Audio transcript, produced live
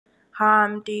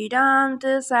Humpty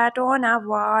Dumpty sat on a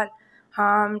wall.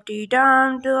 Humpty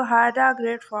Dumpty had a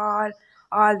great fall.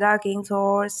 All the king's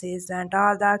horses and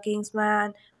all the king's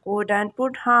men couldn't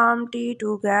put Humpty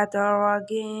together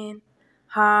again.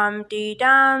 Humpty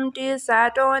Dumpty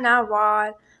sat on a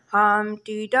wall.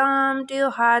 Humpty Dumpty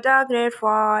had a great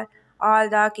fall. All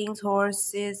the king's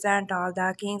horses and all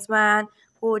the king's men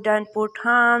couldn't put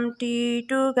Humpty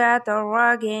together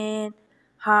again.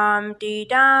 Humpty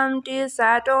Dumpty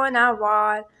sat on a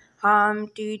wall.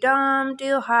 Humpty Dumpty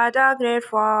had a great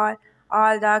fall.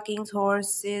 All the king's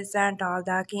horses and all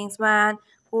the king's men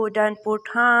couldn't put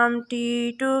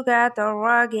Humpty together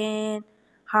again.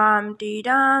 Humpty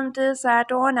Dumpty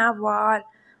sat on a wall.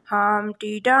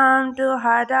 Humpty Dumpty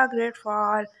had a great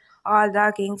fall. All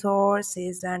the king's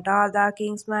horses and all the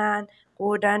king's men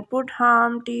couldn't put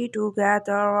Humpty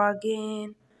together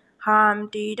again.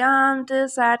 Humpty Dumpty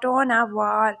sat on a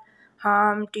wall.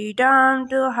 Humpty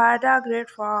Dumpty had a great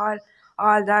fall.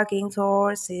 All the king's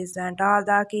horses and all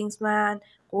the king's men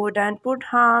couldn't put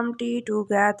Humpty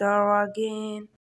together again.